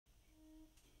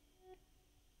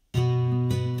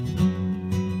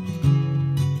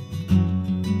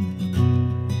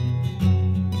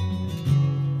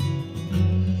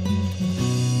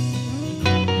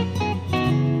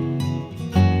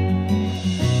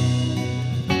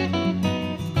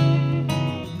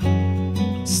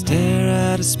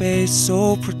a space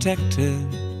so protected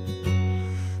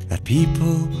that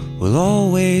people will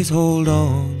always hold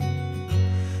on.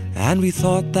 And we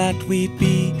thought that we'd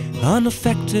be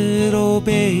unaffected, oh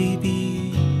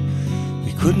baby,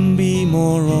 we couldn't be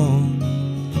more wrong.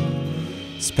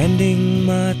 Spending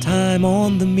my time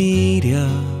on the media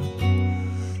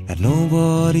that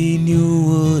nobody knew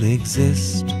would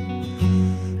exist.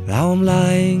 Now I'm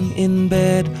lying in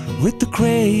bed with the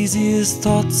craziest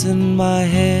thoughts in my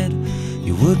head,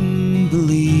 you wouldn't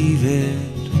believe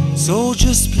it. So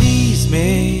just please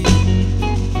me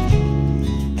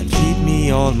and feed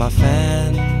me all my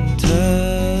fantasies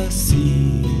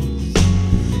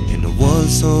in a world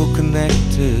so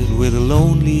connected, we're the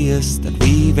loneliest that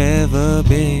we've ever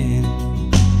been.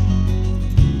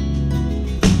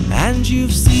 And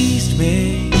you've seized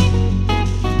me,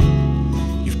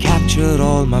 you've captured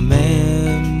all my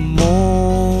memories.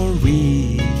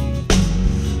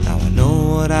 Now I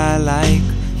know what I like,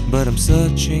 but I'm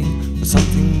searching for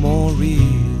something more real,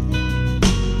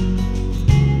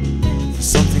 for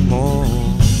something more.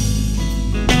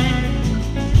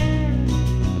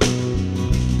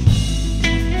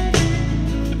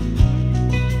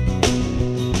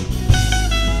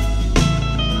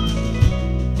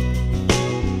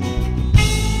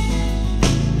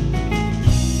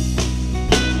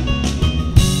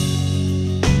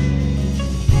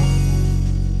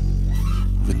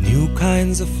 New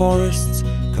kinds of forests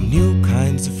come new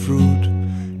kinds of fruit,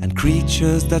 and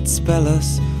creatures that spell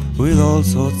us with all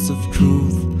sorts of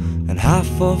truth. And half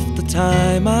of the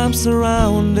time I'm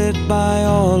surrounded by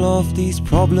all of these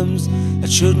problems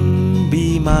that shouldn't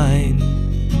be mine.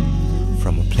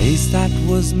 From a place that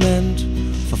was meant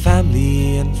for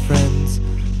family and friends,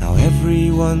 now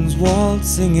everyone's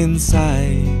waltzing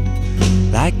inside.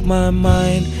 Like my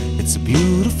mind, it's a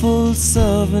beautiful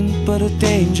servant, but a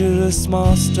dangerous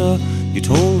master, you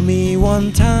told me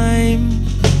one time.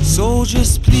 So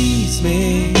just please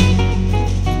me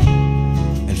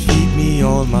and feed me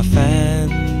all my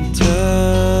fantasies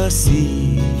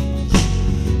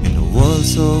in a world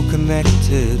so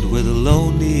connected, we're the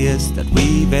loneliest that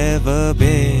we've ever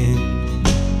been.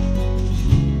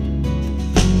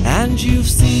 And you've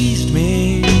seized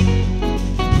me,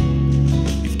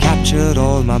 you've captured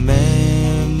all my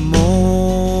memories.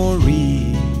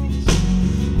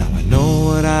 Now I know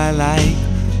what I like,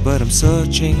 but I'm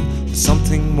searching for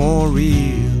something more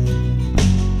real,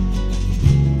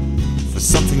 for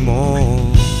something more.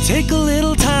 Take a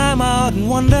little time out and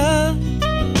wonder,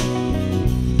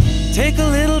 take a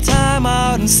little time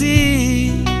out and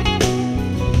see.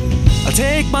 I'll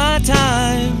take my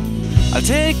time, I'll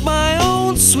take my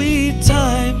own sweet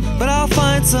time, but I'll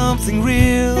find something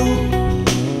real.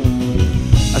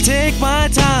 I'll take my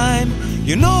time,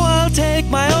 you know I'll take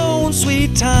my own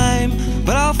sweet time,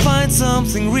 but I'll find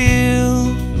something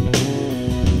real.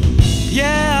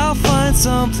 Yeah, I'll find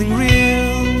something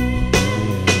real.